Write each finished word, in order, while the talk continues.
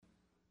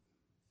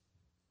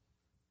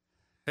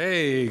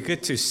Hey,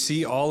 good to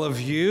see all of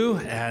you.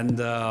 And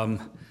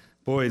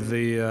boy,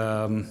 we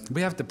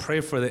have to pray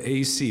for the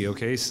AC,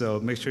 okay? So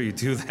make sure you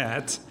do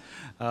that.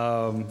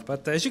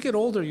 But as you get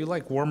older, you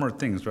like warmer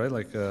things, right?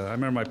 Like I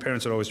remember my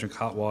parents would always drink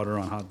hot water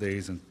on hot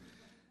days, and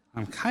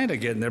I'm kind of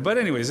getting there. But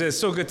anyways, it's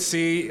so good to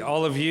see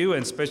all of you,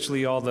 and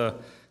especially all the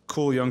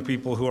cool young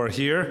people who are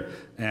here.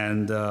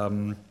 And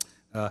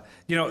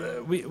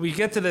we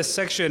get to this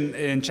section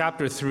in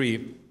chapter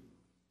 3,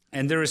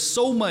 and there is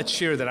so much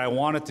here that I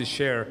wanted to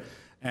share.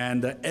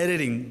 And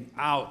editing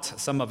out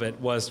some of it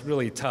was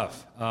really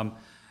tough.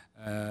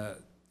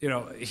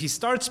 He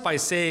starts by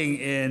saying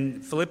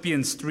in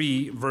Philippians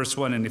 3, verse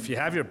 1, and if you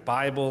have your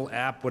Bible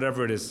app,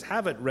 whatever it is,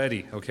 have it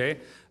ready, okay?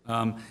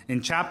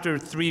 In chapter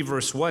 3,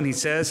 verse 1, he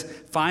says,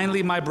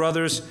 "Finally, my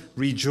brothers,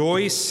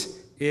 rejoice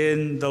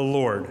in the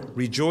Lord."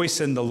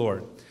 Rejoice in the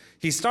Lord.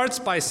 He starts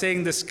by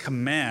saying this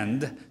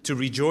command to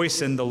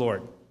rejoice in the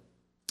Lord.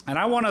 And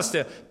I want us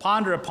to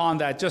ponder upon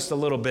that just a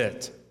little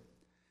bit.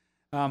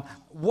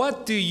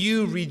 What do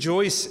you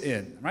rejoice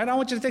in? Right? I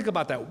want you to think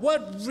about that.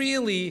 What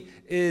really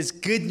is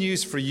good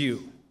news for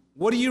you?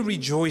 What do you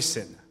rejoice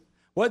in?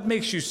 What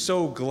makes you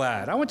so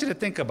glad? I want you to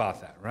think about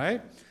that, right?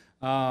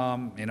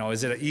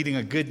 Is it eating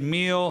a good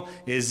meal?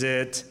 Is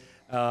it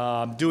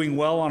doing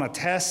well on a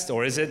test?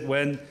 Or is it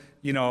when,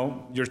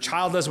 your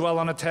child does well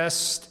on a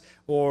test?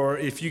 Or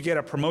if you get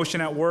a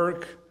promotion at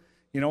work,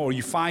 or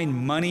you find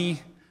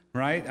money,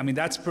 right? I mean,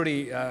 that's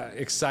pretty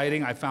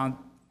exciting. I found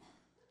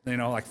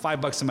like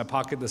 $5 in my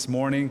pocket this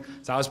morning.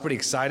 So I was pretty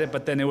excited,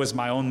 but then it was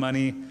my own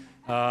money,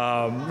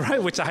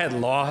 right, which I had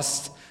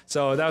lost.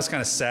 So that was kind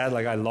of sad,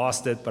 like I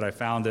lost it, but I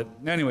found it.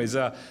 Anyways,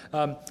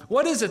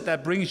 what is it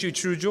that brings you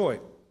true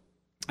joy?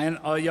 And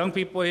young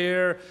people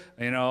here,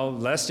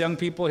 less young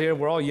people here,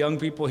 we're all young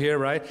people here,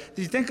 right?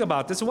 Do you think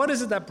about this? What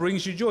is it that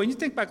brings you joy? And you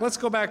think back, let's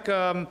go back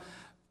 5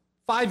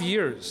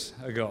 years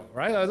ago,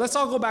 right? Let's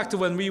all go back to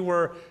when we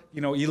were,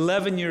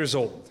 11 years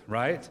old,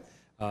 right?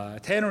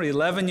 10 or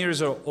 11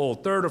 years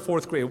old, third or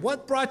fourth grade.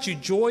 What brought you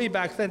joy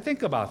back then?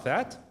 Think about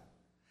that.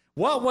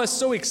 What was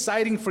so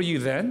exciting for you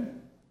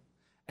then?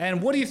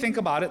 And what do you think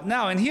about it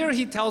now? And here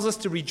he tells us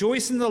to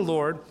rejoice in the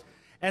Lord.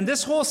 And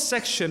this whole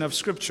section of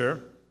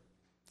Scripture,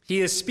 he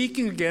is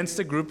speaking against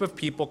a group of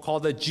people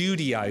called the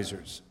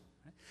Judaizers.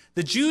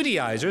 The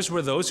Judaizers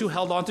were those who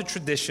held on to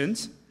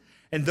traditions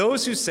and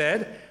those who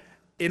said,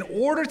 in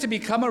order to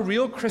become a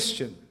real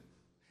Christian,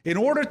 in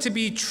order to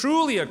be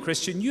truly a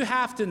Christian, you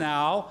have to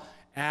now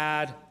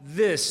add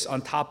this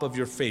on top of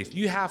your faith.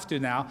 You have to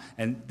now,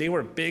 and they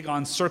were big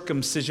on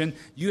circumcision,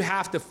 you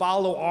have to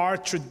follow our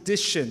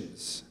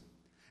traditions.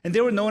 And they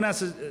were known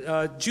as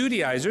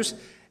Judaizers.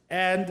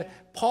 And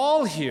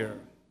Paul here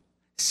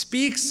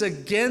speaks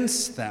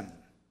against them.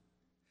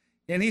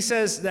 And he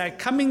says that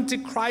coming to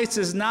Christ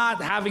is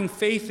not having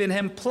faith in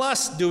him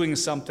plus doing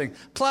something,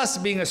 plus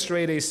being a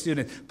straight A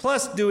student,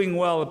 plus doing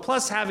well,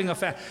 plus having a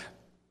family.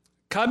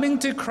 Coming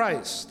to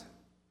Christ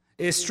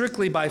is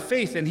strictly by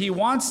faith, and he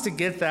wants to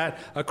get that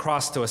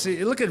across to us.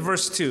 Look at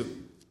verse 2.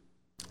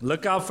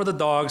 Look out for the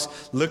dogs,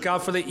 look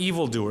out for the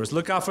evildoers,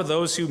 look out for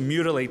those who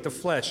mutilate the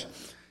flesh.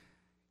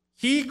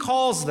 He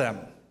calls them,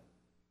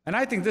 and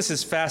I think this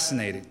is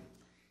fascinating,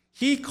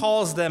 he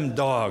calls them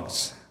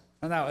dogs.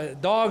 Now,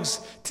 dogs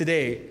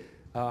today,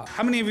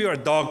 how many of you are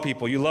dog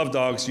people? You love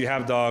dogs, you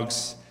have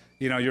dogs.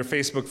 Your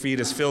Facebook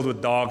feed is filled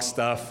with dog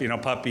stuff,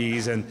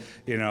 puppies and,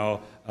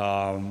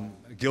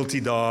 guilty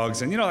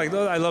dogs. And,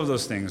 I love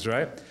those things,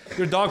 right?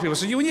 You're dog people.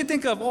 So when you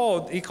think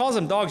of, he calls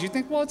them dogs, you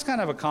think, well, it's kind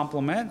of a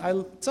compliment.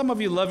 Some of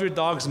you love your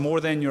dogs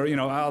more than your,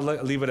 I'll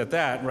leave it at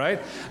that,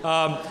 right?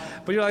 But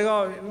you're like,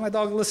 oh, my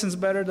dog listens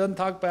better, doesn't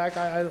talk back,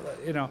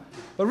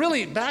 But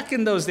really, back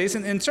in those days,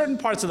 in certain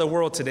parts of the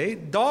world today,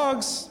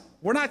 dogs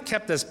were not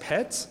kept as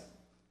pets.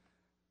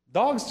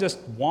 Dogs just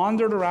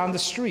wandered around the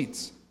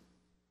streets.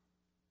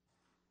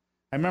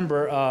 I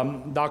remember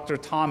Dr.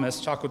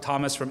 Thomas, Chaco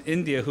Thomas from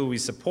India, who we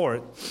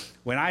support,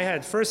 when I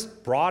had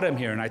first brought him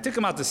here, and I took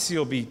him out to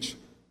Seal Beach.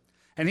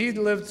 And he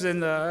lives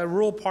in a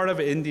rural part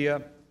of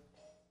India.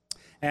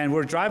 And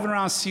we're driving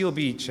around Seal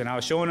Beach, and I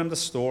was showing him the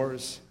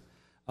stores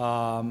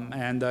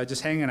and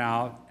just hanging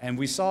out. And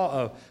we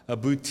saw a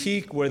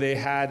boutique where they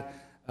did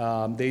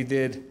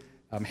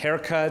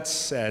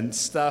haircuts and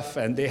stuff,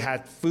 and they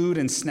had food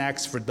and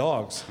snacks for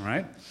dogs,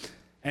 right?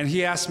 And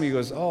he asked me, he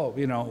goes, oh,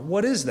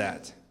 what is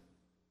that?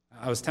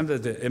 I was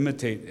tempted to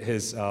imitate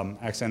his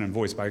accent and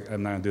voice, but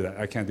I'm not going to do that.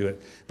 I can't do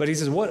it. But he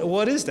says,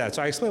 what is that?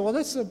 So I explained, well,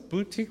 that's a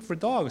boutique for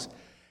dogs.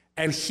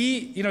 And he,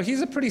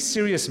 he's a pretty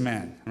serious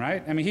man,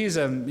 right? I mean, he's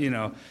head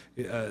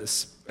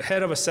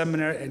of a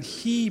seminary, and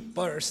he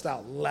burst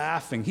out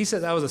laughing. He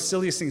said that was the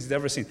silliest thing he's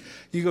ever seen.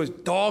 He goes,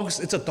 dogs,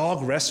 it's a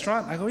dog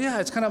restaurant? I go, yeah,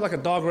 it's kind of like a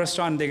dog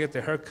restaurant, and they get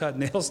their haircut,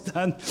 nails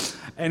done.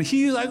 And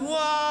he's like,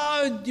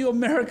 whoa, you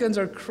Americans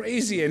are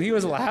crazy. And he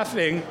was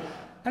laughing.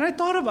 And I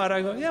thought about it.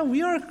 I go, yeah,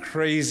 we are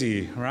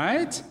crazy,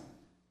 right?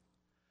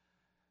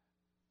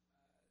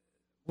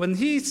 When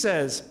he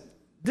says,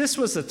 this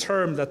was the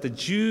term that the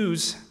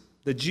Jews,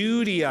 the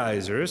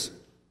Judaizers,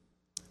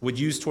 would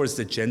use towards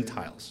the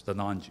Gentiles, the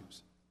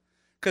non-Jews.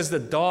 Because the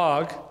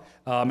dog,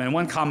 and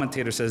one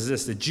commentator says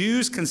this, the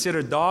Jews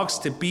consider dogs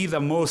to be the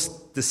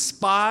most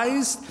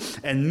despised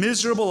and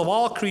miserable of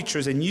all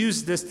creatures and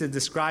use this to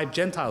describe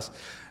Gentiles.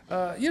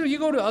 You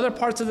go to other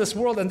parts of this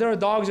world and there are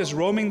dogs just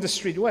roaming the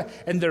street.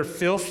 And they're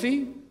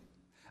filthy.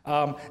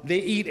 They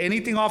eat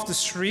anything off the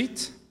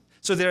street.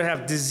 So they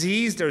have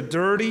disease, they're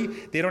dirty,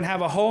 they don't have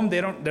a home,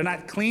 they're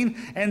not clean.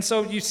 And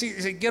so you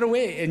say, get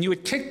away. And you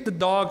would kick the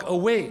dog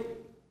away.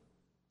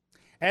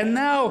 And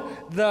now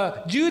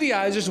the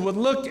Judaizers would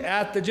look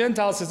at the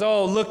Gentiles and say,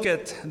 oh, look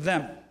at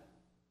them.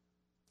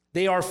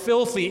 They are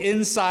filthy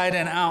inside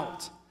and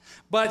out.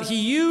 But he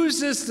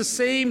uses the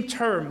same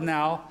term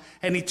now,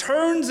 and he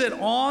turns it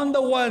on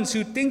the ones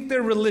who think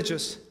they're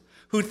religious,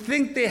 who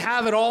think they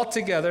have it all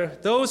together,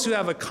 those who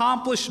have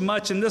accomplished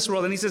much in this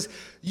world. And he says,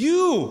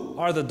 you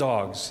are the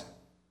dogs.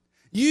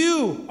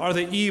 You are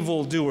the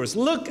evildoers.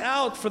 Look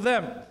out for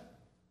them.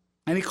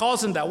 And he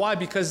calls them that. Why?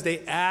 Because they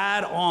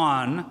add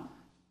on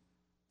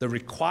the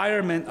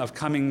requirement of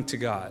coming to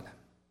God.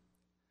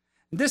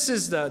 This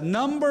is the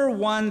number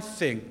one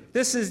thing.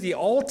 This is the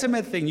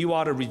ultimate thing you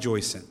ought to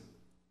rejoice in.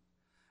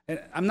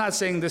 And I'm not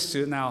saying this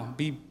to now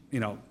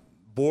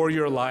bore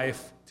your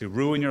life, to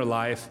ruin your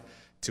life,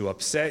 to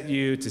upset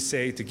you,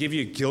 to give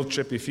you a guilt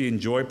trip if you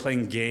enjoy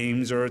playing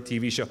games or a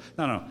TV show.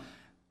 No.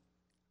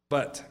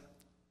 But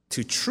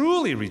to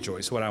truly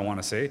rejoice, what I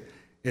want to say,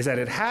 is that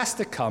it has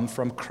to come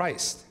from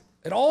Christ.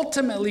 It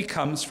ultimately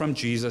comes from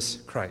Jesus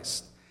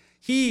Christ.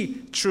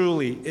 He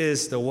truly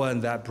is the one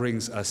that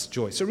brings us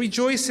joy. So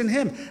rejoice in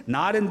him,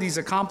 not in these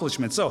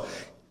accomplishments. So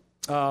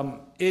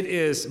it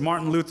is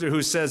Martin Luther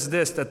who says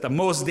this, that the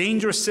most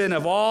dangerous sin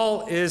of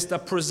all is the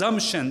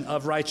presumption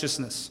of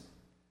righteousness.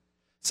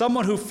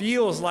 Someone who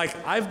feels like,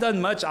 I've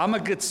done much, I'm a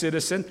good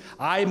citizen,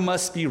 I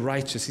must be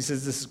righteous. He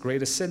says this is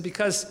greatest sin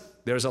because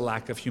there's a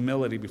lack of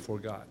humility before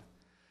God.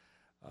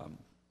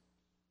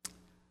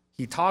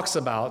 He talks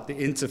about the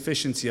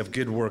insufficiency of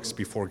good works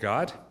before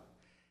God.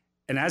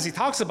 And as he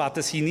talks about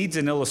this, he needs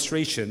an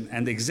illustration.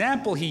 And the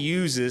example he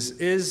uses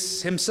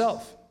is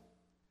himself.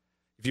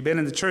 If you've been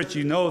in the church,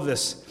 you know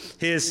this.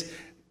 His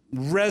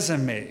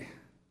resume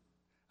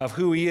of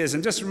who he is.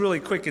 And just really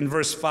quick, in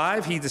verse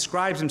 5, he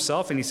describes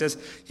himself and he says,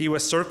 he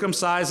was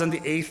circumcised on the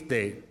 8th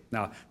day.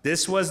 Now,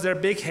 this was their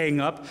big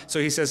hang-up. So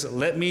he says,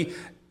 let me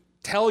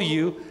tell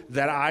you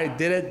that I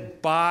did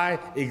it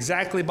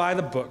exactly by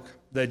the book.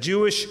 The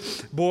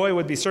Jewish boy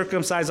would be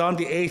circumcised on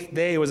the 8th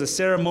day. It was a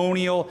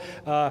ceremonial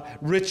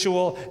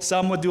ritual.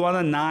 Some would do on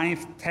the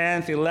 9th,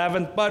 10th,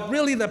 11th. But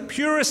really the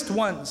purest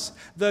ones,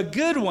 the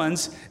good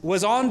ones,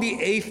 was on the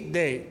 8th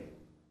day.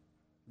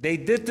 They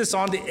did this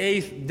on the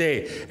 8th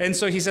day. And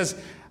so he says,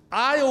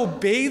 I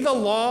obeyed the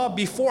law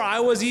before I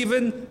was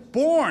even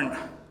born.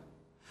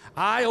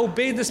 I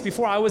obeyed this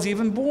before I was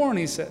even born,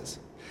 he says.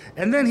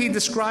 And then he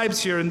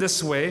describes here in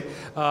this way,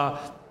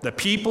 the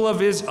people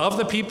of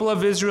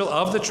Israel,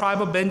 of the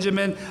tribe of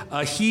Benjamin,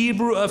 a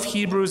Hebrew of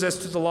Hebrews as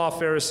to the law of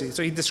Pharisees.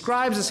 So he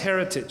describes his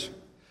heritage,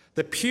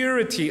 the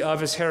purity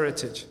of his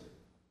heritage.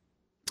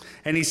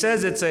 And he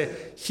says he's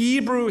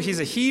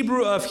a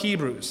Hebrew of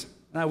Hebrews.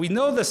 Now we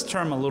know this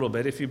term a little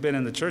bit if you've been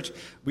in the church.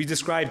 We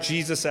describe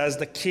Jesus as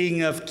the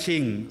King of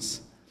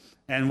Kings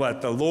and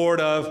the Lord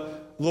of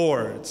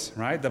Lords,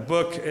 right? The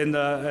book in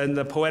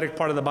the poetic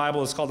part of the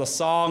Bible is called the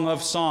Song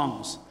of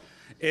Songs.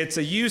 It's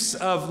a use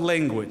of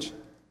language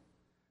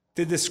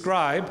to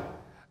describe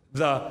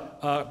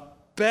the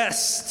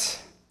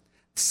best,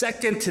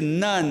 second to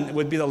none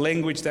would be the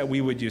language that we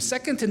would use.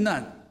 Second to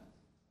none.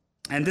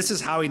 And this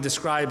is how he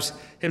describes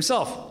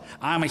himself.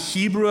 I'm a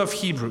Hebrew of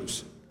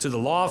Hebrews, to the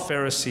law of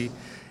Pharisee,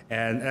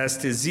 and as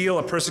to zeal,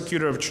 a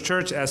persecutor of the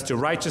church, as to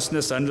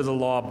righteousness under the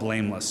law,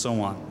 blameless,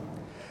 so on.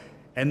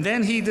 And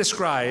then he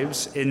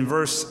describes in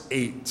verse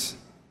 8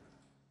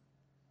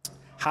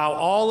 how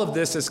all of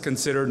this is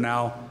considered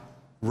now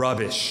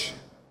rubbish.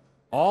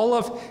 All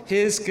of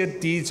his good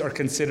deeds are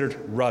considered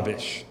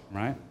rubbish,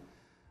 right?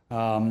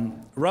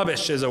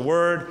 Rubbish is a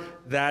word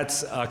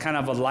that's kind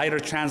of a lighter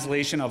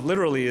translation of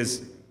literally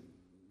is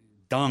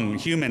dung,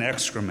 human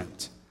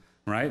excrement,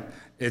 right?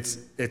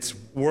 It's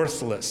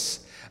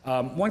worthless.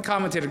 One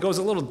commentator goes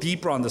a little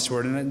deeper on this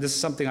word, and this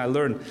is something I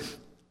learned.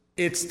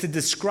 It's to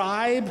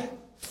describe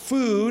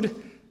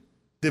food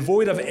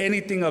devoid of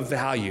anything of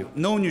value,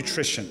 no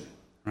nutrition,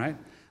 right?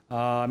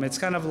 It's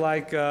kind of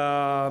like,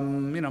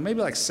 maybe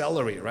like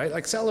celery, right?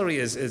 Like celery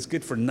is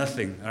good for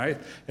nothing, right?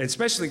 And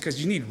especially because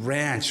you need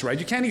ranch, right?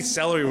 You can't eat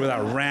celery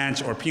without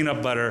ranch or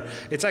peanut butter.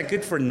 It's like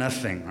good for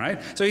nothing,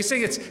 right? So he's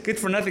saying it's good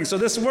for nothing. So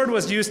this word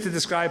was used to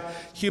describe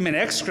human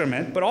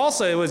excrement, but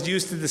also it was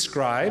used to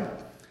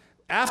describe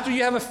after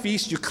you have a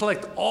feast, you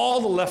collect all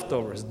the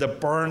leftovers, the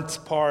burnt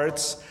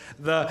parts,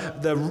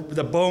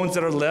 the bones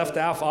that are left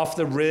off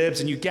the ribs,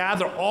 and you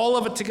gather all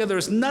of it together.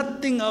 There's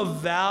nothing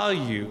of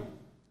value.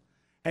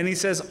 And he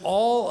says,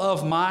 all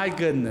of my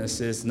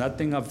goodness is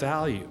nothing of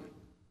value.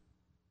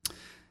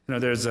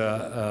 There's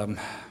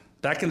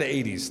back in the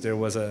 80s, there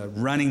was a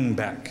running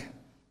back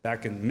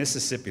in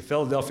Mississippi,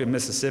 Philadelphia,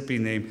 Mississippi,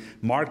 named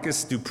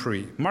Marcus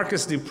Dupree.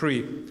 Marcus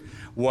Dupree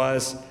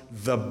was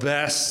the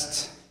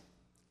best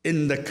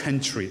in the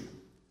country.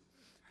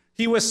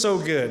 He was so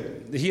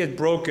good. He had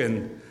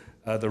broken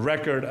the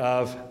record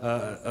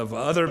of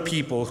other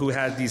people who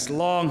had these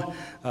long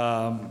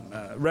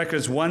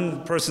records.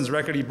 One person's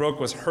record he broke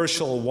was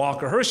Herschel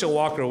Walker. Herschel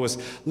Walker was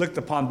looked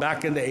upon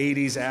back in the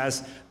 80s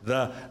as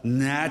the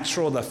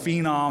natural, the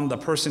phenom, the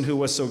person who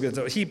was so good.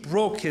 So he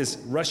broke his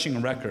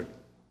rushing record.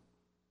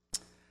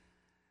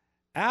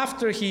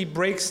 After he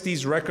breaks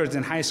these records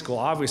in high school,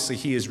 obviously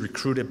he is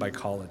recruited by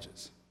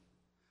colleges.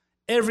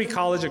 Every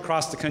college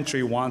across the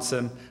country wants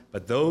him,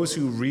 but those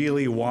who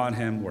really want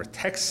him were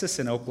Texas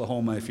and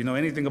Oklahoma. If you know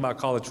anything about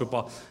college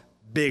football,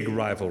 big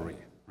rivalry,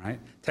 right?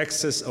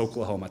 Texas,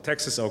 Oklahoma.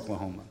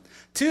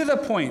 To the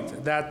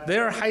point that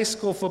their high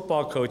school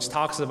football coach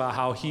talks about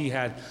how he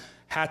had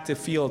to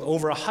field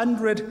over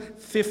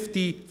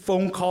 150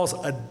 phone calls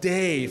a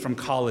day from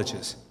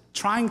colleges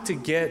trying to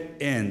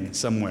get in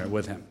somewhere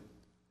with him.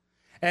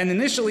 And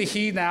initially,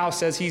 he now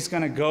says he's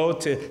going to go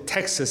to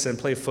Texas and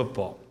play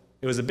football.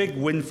 It was a big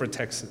win for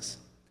Texas.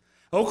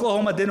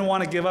 Oklahoma didn't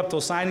want to give up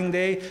till signing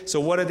day, so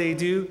what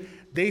do?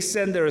 They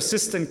send their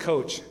assistant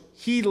coach.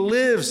 He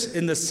lives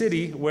in the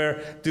city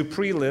where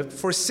Dupree lived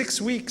for 6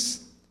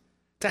 weeks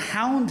to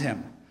hound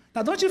him.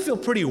 Now, don't you feel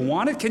pretty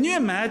wanted? Can you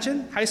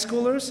imagine, high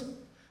schoolers?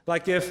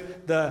 Like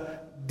if the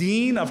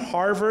dean of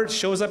Harvard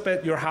shows up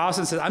at your house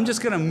and says, I'm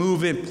just going to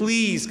move in.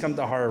 Please come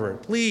to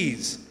Harvard.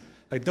 Please.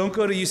 Like, don't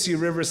go to UC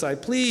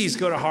Riverside. Please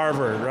go to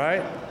Harvard,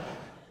 right?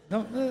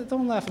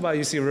 Don't laugh about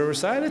UC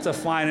Riverside. It's a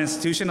fine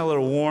institution, a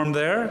little warm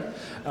there.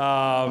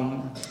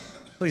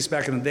 At least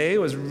back in the day,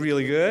 it was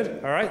really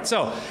good. All right,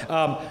 so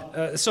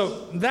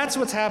that's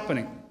what's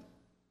happening.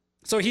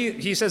 So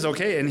he says,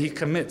 okay, and he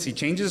commits. He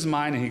changes his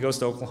mind, and he goes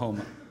to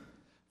Oklahoma.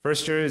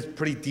 First year is a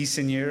pretty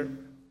decent year.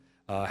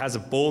 Has a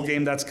bowl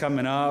game that's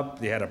coming up.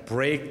 They had a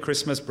break,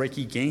 Christmas break.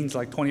 He gains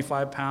like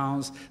 25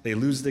 pounds. They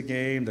lose the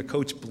game. The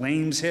coach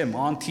blames him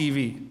on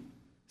TV.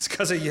 It's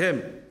because of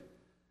him.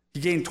 He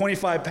gained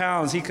 25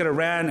 pounds. He could have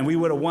ran and we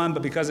would have won,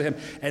 but because of him.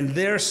 And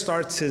there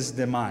starts his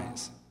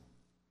demise.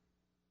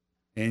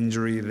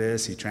 Injury,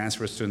 this. He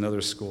transfers to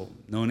another school,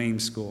 no-name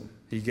school.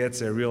 He gets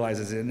there,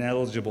 realizes he's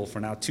ineligible for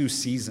now 2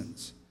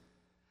 seasons.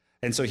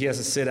 And so he has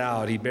to sit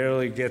out. He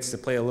barely gets to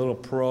play a little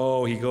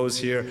pro. He goes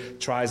here,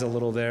 tries a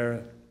little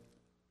there.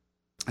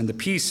 And the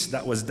piece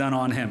that was done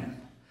on him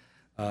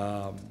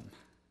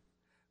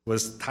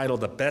was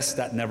titled The Best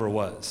That Never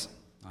Was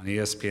on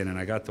ESPN, and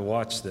I got to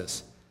watch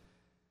this.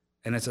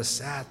 And it's a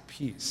sad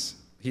piece.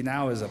 He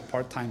now is a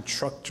part-time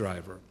truck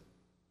driver.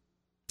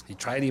 He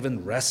tried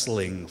even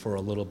wrestling for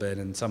a little bit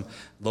in some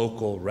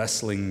local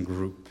wrestling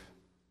group.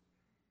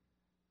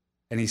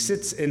 And he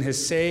sits in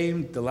his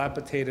same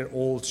dilapidated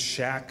old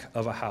shack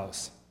of a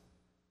house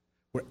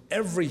where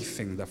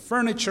everything, the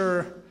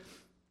furniture,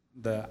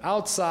 the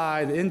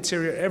outside, the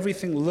interior,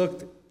 everything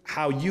looked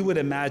how you would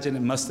imagine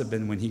it must have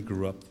been when he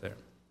grew up there.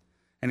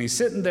 And he's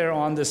sitting there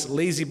on this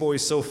lazy boy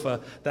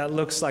sofa that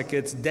looks like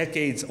it's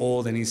decades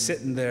old, and he's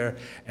sitting there,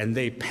 and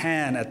they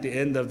pan at the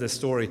end of the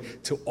story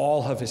to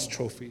all of his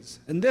trophies.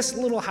 In this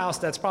little house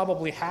that's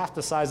probably half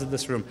the size of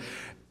this room,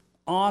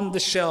 on the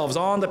shelves,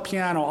 on the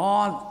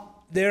piano,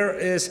 there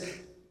is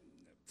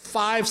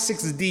 5,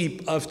 6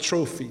 deep of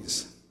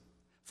trophies.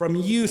 From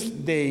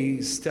youth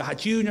days to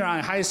junior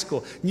high, high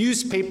school,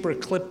 newspaper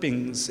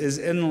clippings is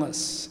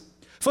endless.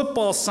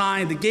 Football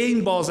sign, the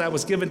game balls that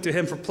was given to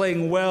him for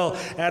playing well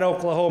at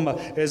Oklahoma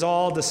is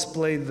all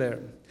displayed there.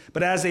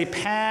 But as they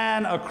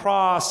pan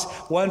across,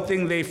 one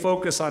thing they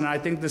focus on, and I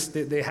think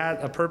they had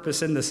a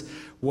purpose in this,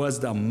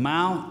 was the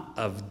amount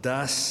of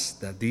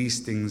dust that these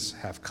things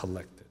have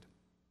collected.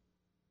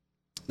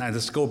 Now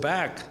let's go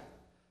back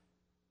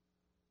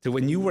to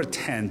when you were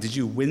 10. Did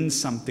you win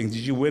something?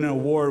 Did you win an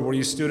award? Were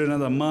you student of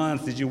the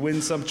month? Did you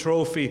win some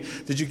trophy?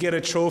 Did you get a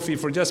trophy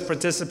for just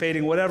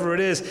participating, whatever it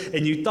is,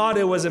 and you thought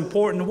it was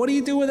important? What do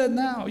you do with it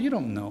now? You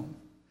don't know.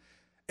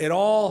 It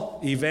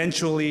all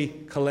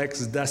eventually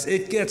collects dust.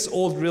 It gets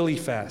old really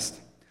fast.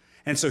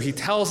 And so he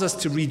tells us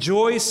to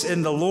rejoice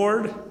in the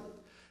Lord,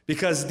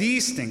 because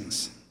these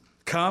things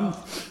come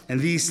and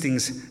these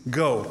things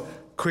go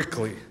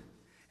quickly.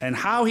 And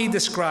how he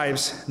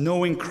describes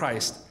knowing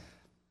Christ,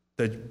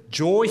 the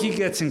joy he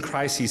gets in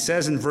Christ, he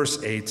says in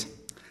verse 8,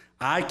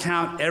 I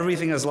count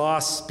everything as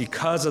loss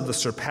because of the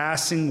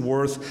surpassing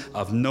worth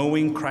of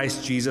knowing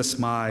Christ Jesus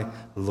my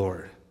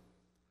Lord.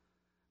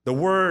 The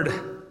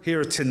word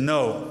here, to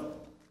know,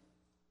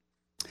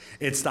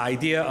 it's the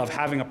idea of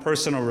having a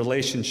personal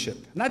relationship,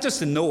 not just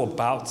to know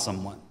about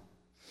someone.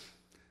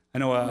 I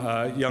know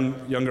a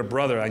younger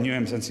brother. I knew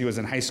him since he was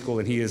in high school,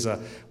 and he is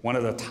one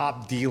of the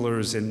top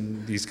dealers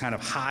in these kind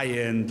of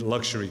high-end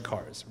luxury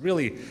cars.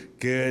 Really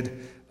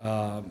good.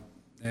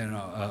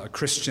 A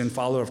Christian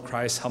follower of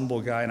Christ,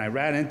 humble guy, and I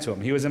ran into him.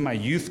 He was in my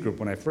youth group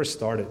when I first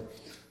started.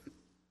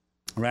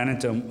 I ran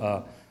into him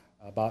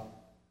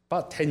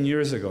about 10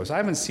 years ago, so I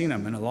haven't seen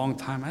him in a long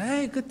time.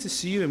 Hey, good to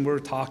see you, and we're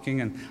talking,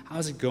 and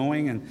how's it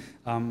going?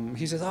 And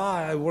he says,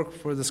 I work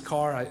for this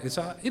car.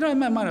 In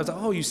my mind, I was like,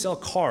 oh, you sell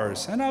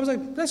cars. And I was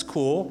like, that's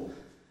cool.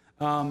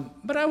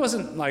 But I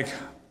wasn't like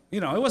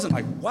It wasn't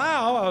like,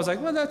 wow. I was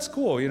like, well, that's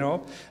cool,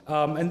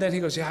 And then he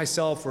goes, yeah, I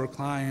sell for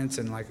clients.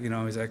 And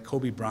he's like,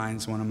 Kobe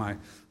Bryant's one of my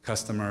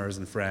customers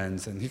and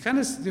friends. And he kind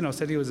of,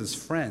 said he was his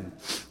friend.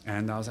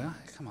 And I was like, oh,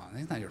 come on,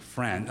 he's not your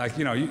friend.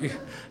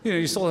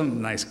 You sold him a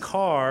nice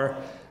car.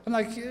 I'm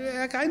like,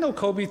 yeah, I know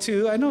Kobe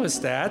too. I know his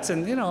stats.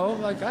 And,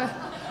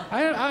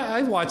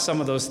 I watched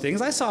some of those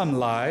things. I saw him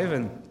live.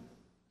 And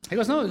he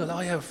goes, no, oh,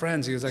 you have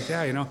friends. He was like,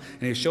 yeah, And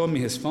he was showing me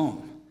his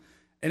phone.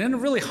 And in a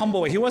really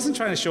humble way, he wasn't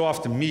trying to show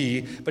off to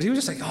me, but he was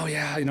just like, oh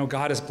yeah,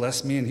 God has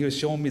blessed me. And he was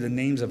showing me the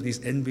names of these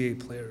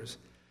NBA players.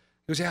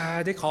 He goes,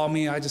 yeah, they call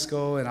me. I just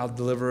go and I'll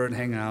deliver and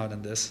hang out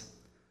and this.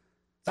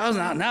 So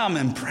now I'm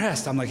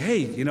impressed. I'm like, hey,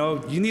 you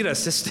need an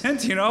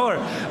assistant, he's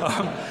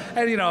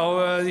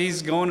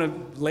going to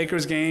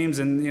Lakers games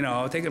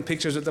and, taking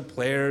pictures with the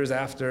players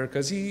after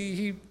because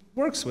he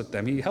works with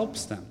them. He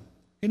helps them.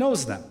 He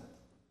knows them.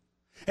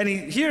 And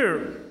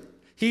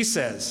he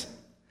says,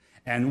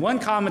 and one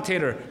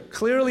commentator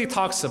clearly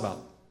talks about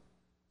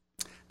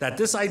that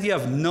this idea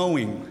of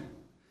knowing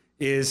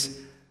is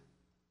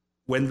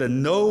when the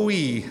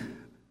knowee,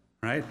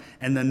 right,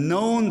 and the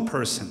known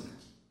person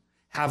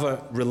have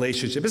a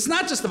relationship. It's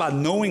not just about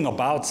knowing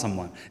about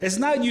someone. It's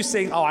not you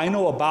saying, oh, I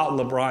know about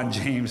LeBron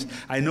James.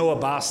 I know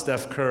about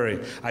Steph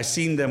Curry. I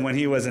seen them when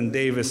he was in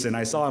Davidson.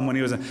 I saw him when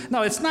he was in...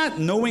 No, it's not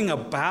knowing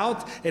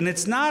about, and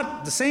it's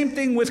not the same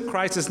thing with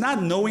Christ. It's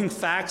not knowing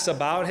facts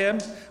about him,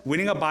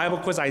 winning a Bible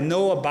quiz, I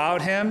know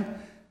about him,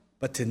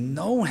 but to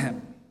know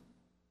him.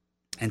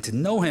 And to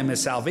know him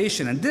is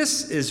salvation. And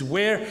this is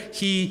where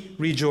he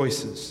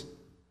rejoices.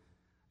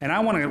 And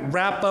I want to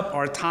wrap up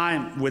our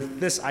time with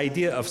this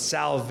idea of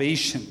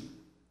salvation.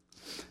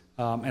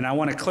 And I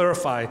want to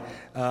clarify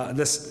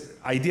this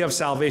idea of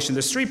salvation.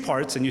 There's three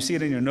parts, and you see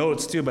it in your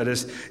notes too, but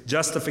it's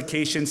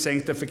justification,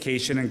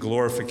 sanctification, and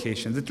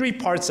glorification. The three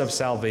parts of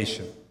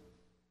salvation.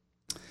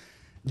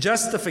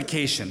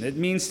 Justification, it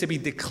means to be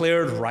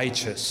declared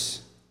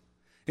righteous.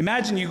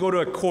 Imagine you go to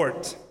a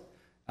court,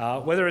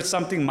 whether it's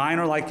something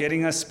minor like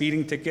getting a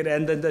speeding ticket,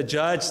 and then the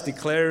judge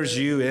declares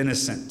you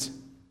innocent.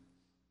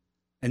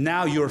 And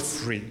now you're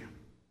free.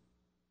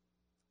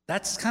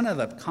 That's kind of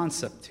the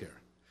concept here.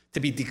 To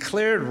be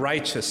declared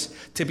righteous,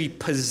 to be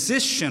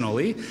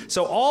positionally.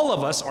 So all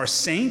of us are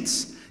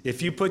saints.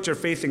 If you put your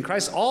faith in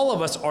Christ, all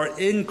of us are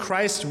in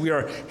Christ. We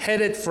are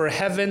headed for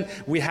heaven.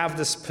 We have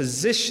this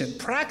position.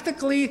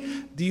 Practically,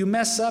 do you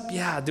mess up?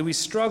 Yeah. Do we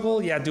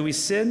struggle? Yeah. Do we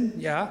sin?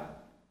 Yeah.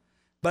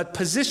 But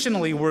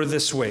positionally, we're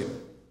this way.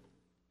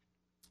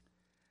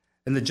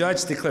 And the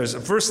judge declares,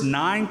 verse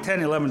 9,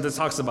 10, 11, this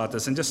talks about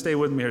this, and just stay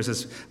with me here. It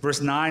says, verse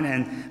 9,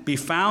 and be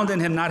found in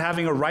him, not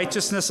having a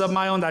righteousness of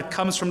my own that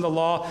comes from the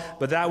law,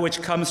 but that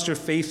which comes through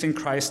faith in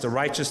Christ, the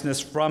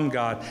righteousness from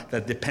God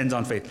that depends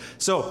on faith.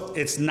 So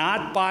it's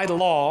not by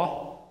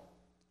law.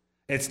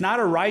 It's not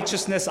a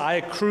righteousness I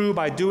accrue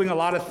by doing a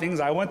lot of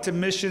things. I went to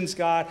missions,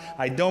 God.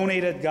 I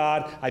donated,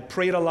 God. I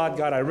prayed a lot,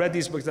 God. I read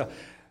these books.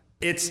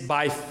 It's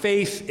by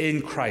faith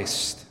in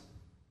Christ.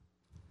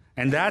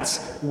 And that's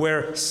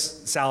where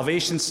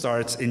salvation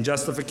starts in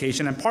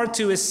justification. And part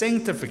two is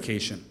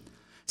sanctification.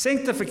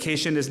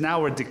 Sanctification is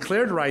now we're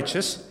declared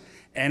righteous,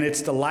 and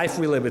it's the life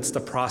we live. It's the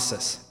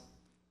process.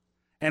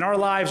 And our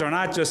lives are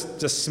not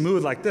just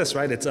smooth like this,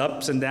 right? It's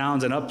ups and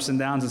downs and ups and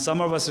downs. And some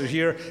of us are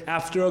here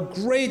after a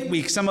great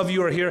week. Some of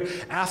you are here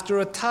after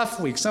a tough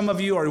week. Some of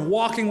you are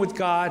walking with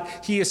God.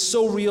 He is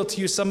so real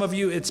to you. Some of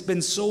you, it's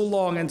been so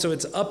long. And so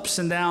it's ups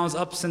and downs,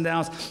 ups and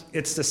downs.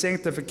 It's the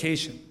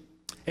sanctification.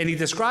 And he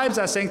describes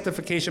that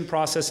sanctification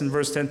process in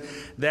verse 10,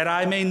 that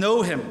I may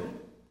know him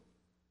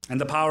and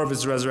the power of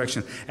his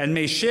resurrection, and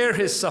may share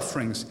his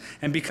sufferings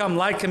and become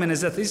like him in his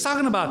death. He's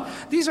talking about,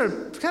 these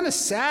are kind of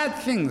sad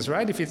things,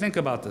 right? If you think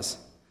about this,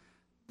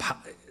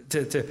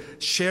 to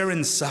share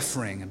in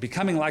suffering and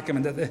becoming like him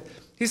in death.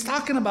 He's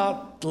talking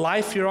about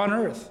life here on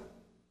earth.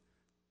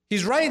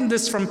 He's writing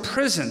this from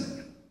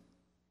prison.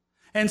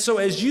 And so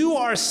as you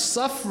are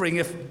suffering,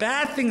 if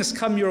bad things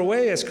come your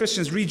way as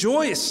Christians,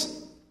 rejoice.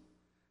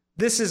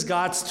 This is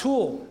God's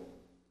tool.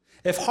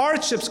 If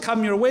hardships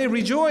come your way,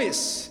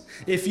 rejoice.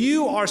 If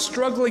you are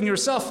struggling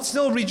yourself,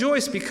 still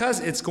rejoice because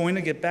it's going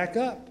to get back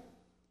up.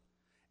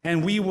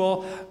 And we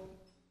will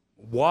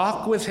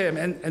walk with him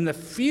in the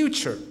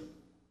future.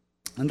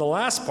 And the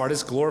last part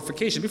is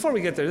glorification. Before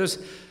we get there, there's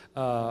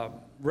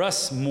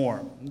Russ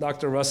Moore,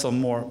 Dr. Russell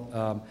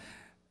Moore,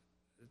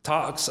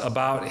 talks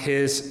about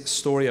his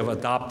story of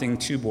adopting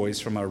two boys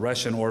from a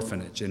Russian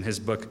orphanage in his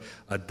book,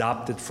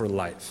 Adopted for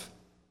Life.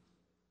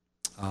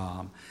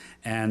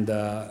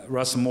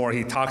 Russ Moore,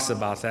 he talks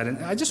about that.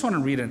 And I just want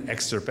to read an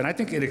excerpt, and I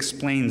think it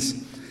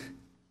explains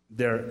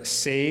they're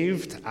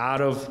saved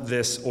out of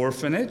this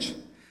orphanage.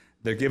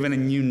 They're given a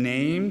new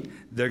name.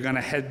 They're going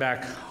to head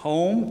back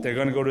home. They're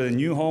going to go to the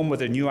new home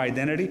with a new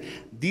identity.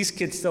 These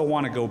kids still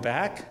want to go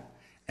back.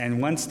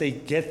 And once they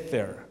get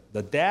there,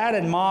 the dad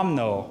and mom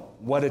know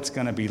what it's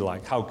going to be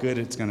like, how good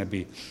it's going to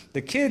be.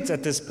 The kids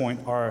at this point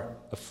are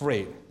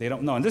afraid. They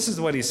don't know. And this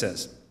is what he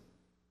says.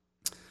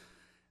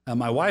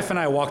 My wife and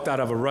I walked out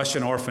of a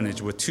Russian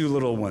orphanage with two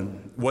little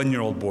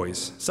one-year-old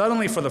boys.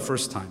 Suddenly, for the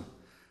first time,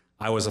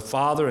 I was a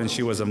father and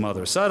she was a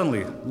mother.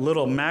 Suddenly,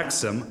 little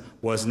Maxim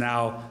was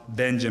now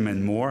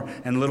Benjamin Moore,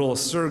 and little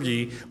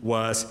Sergei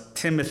was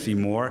Timothy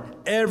Moore.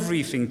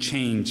 Everything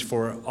changed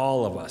for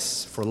all of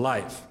us, for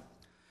life.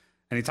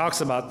 And he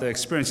talks about the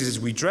experience. He says,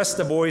 we dressed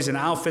the boys in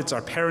outfits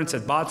our parents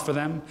had bought for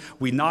them.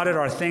 We nodded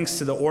our thanks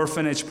to the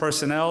orphanage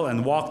personnel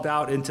and walked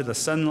out into the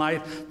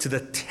sunlight, to the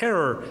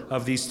terror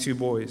of these two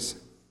boys.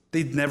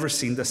 They'd never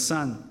seen the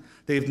sun.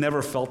 They've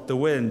never felt the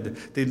wind.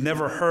 They've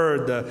never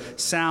heard the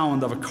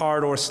sound of a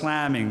car door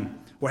slamming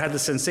or had the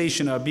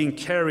sensation of being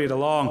carried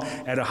along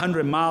at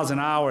 100 miles an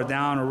hour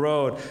down a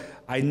road.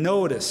 I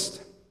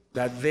noticed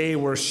that they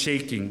were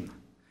shaking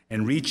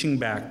and reaching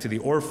back to the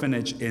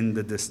orphanage in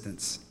the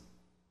distance.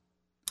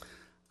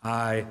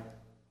 I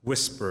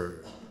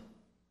whispered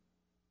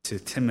to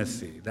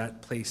Timothy,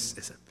 that place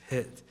is a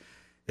pit.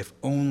 If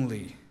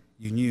only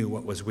you knew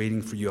what was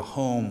waiting for you, a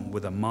home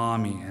with a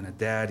mommy and a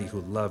daddy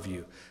who love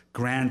you,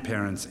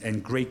 grandparents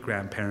and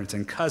great-grandparents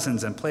and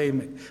cousins and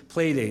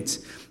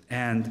playdates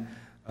and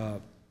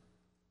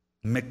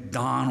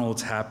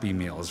McDonald's Happy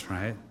Meals,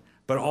 right?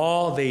 But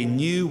all they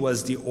knew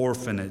was the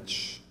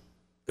orphanage.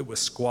 It was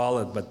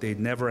squalid, but they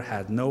never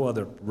had no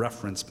other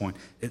reference point.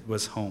 It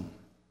was home.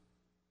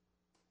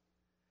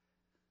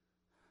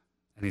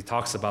 And he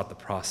talks about the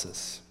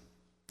process.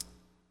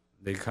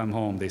 They come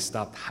home, they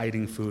stopped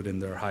hiding food in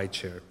their high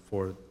chair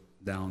for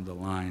down the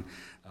line.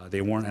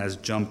 They weren't as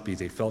jumpy,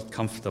 they felt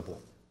comfortable.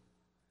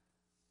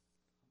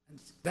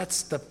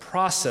 That's the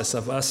process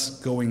of us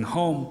going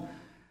home.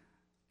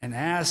 And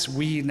as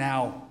we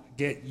now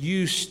get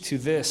used to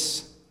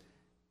this,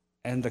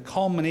 and the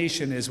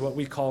culmination is what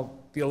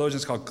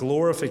theologians call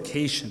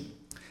glorification.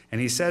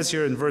 And he says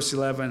here in verse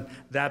 11,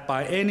 that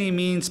by any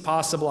means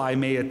possible I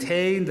may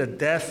attain the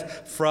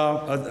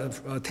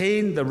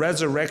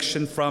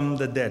resurrection from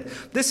the dead.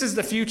 This is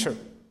the future.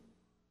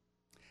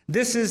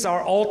 This is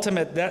our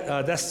ultimate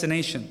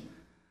destination.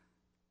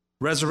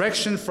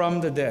 Resurrection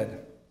from the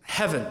dead.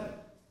 Heaven.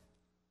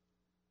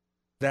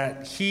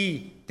 That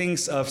he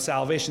thinks of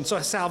salvation. So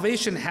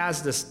salvation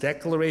has this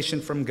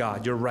declaration from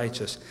God, you're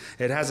righteous.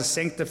 It has a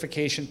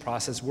sanctification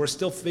process. We're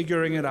still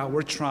figuring it out.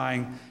 We're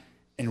trying.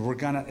 And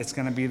it's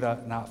going to be the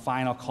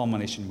final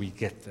culmination. We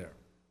get there.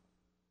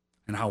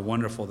 And how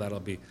wonderful that'll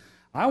be.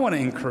 I want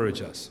to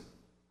encourage us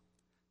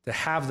to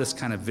have this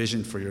kind of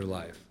vision for your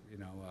life.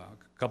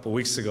 A couple of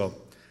weeks ago,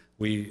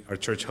 our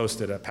church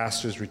hosted a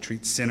pastor's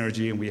retreat,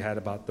 Synergy, and we had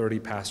about 30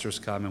 pastors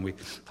come, and we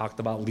talked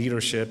about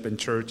leadership in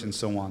church and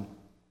so on.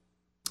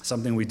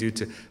 Something we do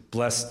to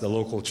bless the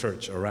local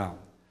church around.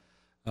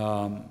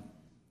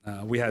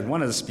 We had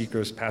one of the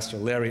speakers, Pastor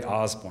Larry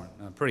Osborne,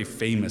 pretty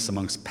famous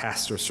amongst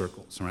pastor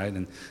circles, right?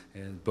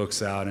 And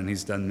books out, and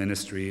he's done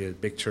ministry at a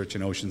big church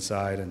in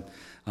Oceanside.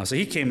 And so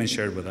he came and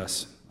shared with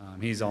us.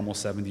 He's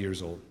almost 70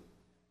 years old.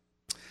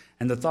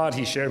 And the thought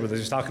he shared with us,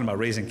 he was talking about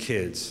raising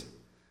kids.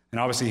 And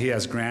obviously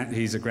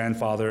he's a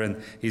grandfather,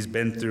 and he's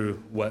been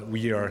through what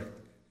we are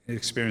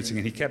experiencing.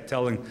 And he kept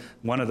telling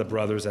one of the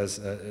brothers, as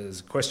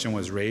a question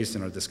was raised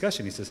in our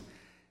discussion, he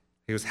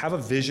goes, have a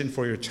vision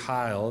for your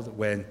child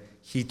when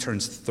he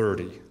turns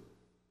 30.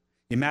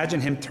 Imagine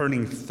him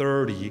turning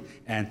 30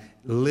 and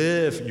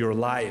live your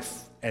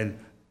life and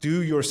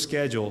do your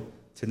schedule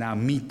to now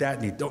meet that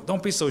need.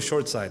 Don't be so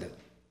short-sighted.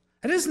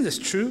 And isn't this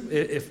true?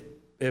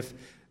 If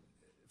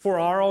for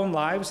our own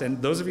lives,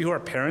 and those of you who are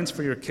parents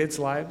for your kids'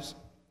 lives,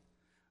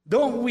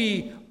 don't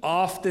we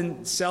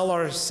often sell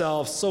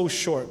ourselves so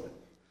short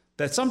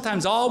that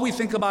sometimes all we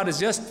think about is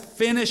just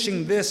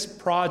finishing this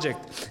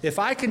project? If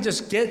I can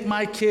just get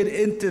my kid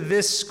into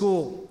this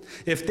school,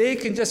 if they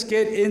can just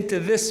get into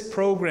this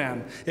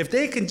program, if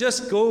they can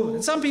just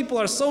go, some people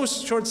are so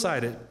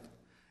short-sighted.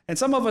 And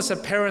some of us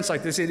have parents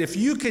like this, if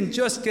you can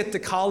just get to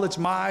college,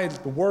 my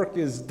work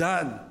is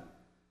done.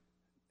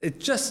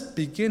 It's just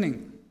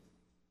beginning.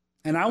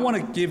 And I want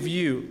to give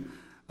you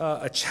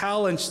a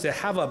challenge to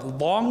have a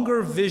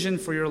longer vision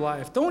for your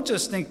life. Don't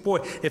just think, boy,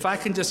 if I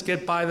can just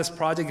get by this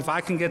project, if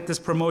I can get this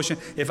promotion,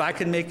 if I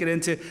can make it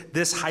into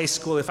this high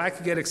school, if I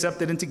could get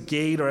accepted into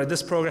GATE or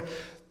this program,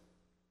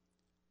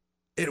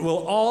 it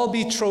will all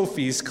be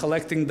trophies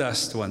collecting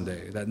dust one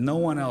day that no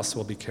one else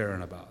will be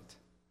caring about.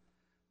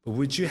 But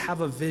would you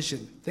have a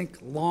vision? Think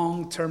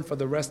long-term for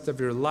the rest of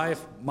your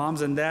life.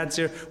 Moms and dads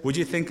here, would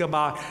you think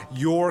about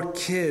your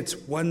kids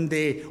one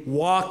day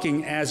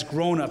walking as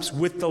grown-ups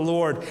with the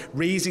Lord,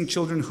 raising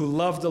children who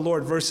love the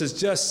Lord versus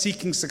just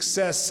seeking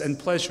success and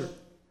pleasure?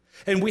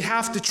 And we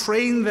have to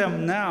train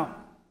them now.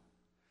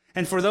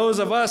 And for those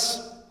of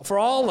us, for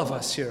all of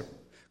us here,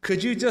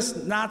 could you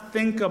just not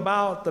think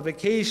about the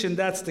vacation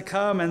that's to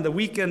come and the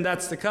weekend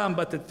that's to come,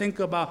 but to think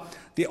about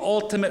the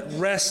ultimate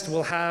rest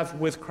we'll have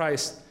with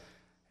Christ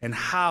and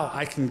how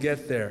I can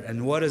get there?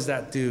 And what does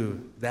that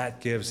do? That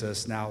gives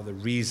us now the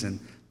reason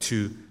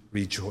to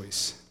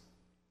rejoice.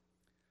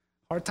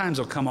 Hard times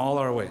will come all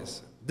our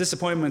ways.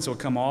 Disappointments will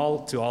come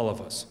to all of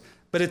us.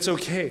 But it's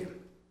okay.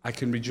 I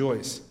can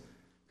rejoice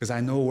because I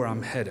know where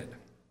I'm headed.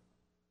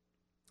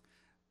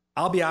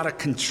 I'll be out of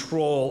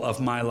control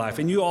of my life.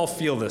 And you all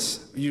feel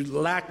this. You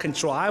lack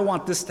control. I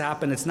want this to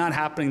happen. It's not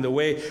happening the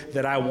way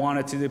that I want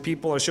it to. The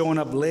people are showing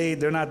up late.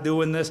 They're not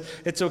doing this.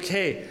 It's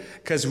okay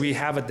because we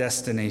have a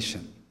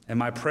destination. And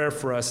my prayer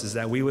for us is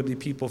that we would be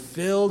people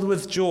filled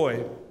with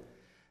joy,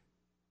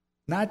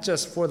 not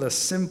just for the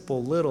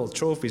simple little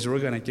trophies we're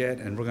going to get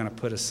and we're going to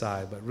put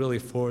aside, but really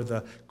for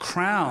the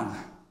crown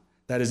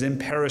that is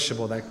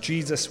imperishable, that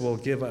Jesus will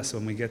give us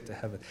when we get to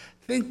heaven.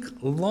 Think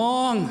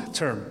long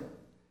term.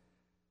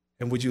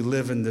 And would you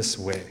live in this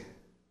way?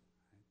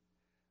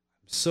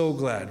 I'm so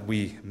glad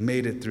we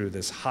made it through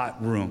this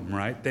hot room,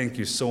 right? Thank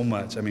you so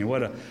much. I mean,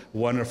 what a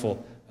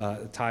wonderful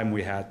time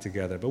we had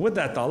together. But with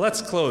that thought,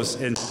 let's close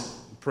in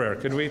prayer,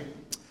 could we?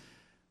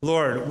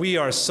 Lord, we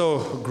are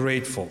so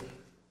grateful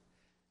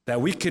that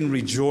we can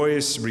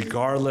rejoice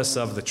regardless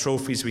of the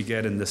trophies we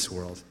get in this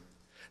world.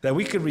 That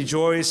we can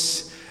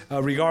rejoice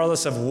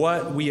regardless of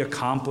what we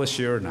accomplish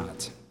here or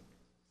not.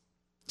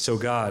 So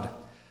God,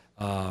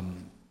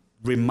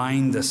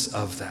 remind us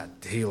of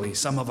that daily.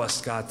 Some of us,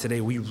 God,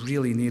 today, we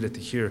really needed to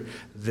hear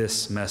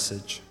this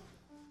message.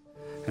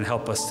 And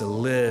help us to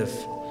live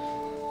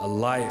a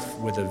life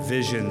with a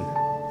vision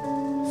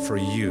for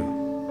you.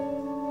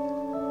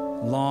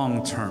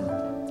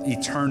 Long-term,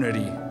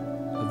 eternity,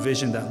 a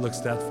vision that looks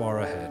that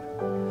far ahead.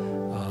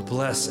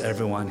 Bless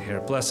everyone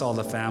here. Bless all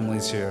the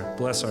families here.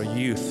 Bless our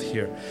youth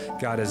here.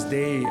 God, as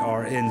they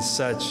are in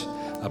such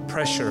a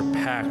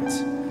pressure-packed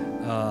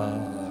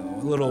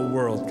little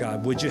world,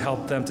 God, would you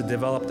help them to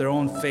develop their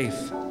own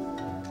faith,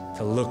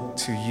 to look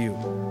to you,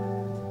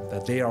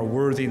 that they are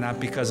worthy not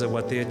because of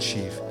what they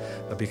achieve,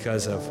 but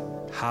because of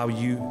how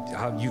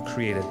you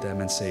created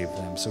them and saved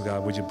them. So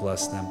God, would you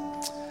bless them?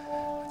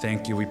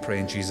 Thank you, we pray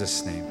in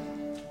Jesus' name.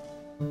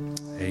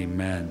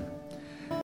 Amen.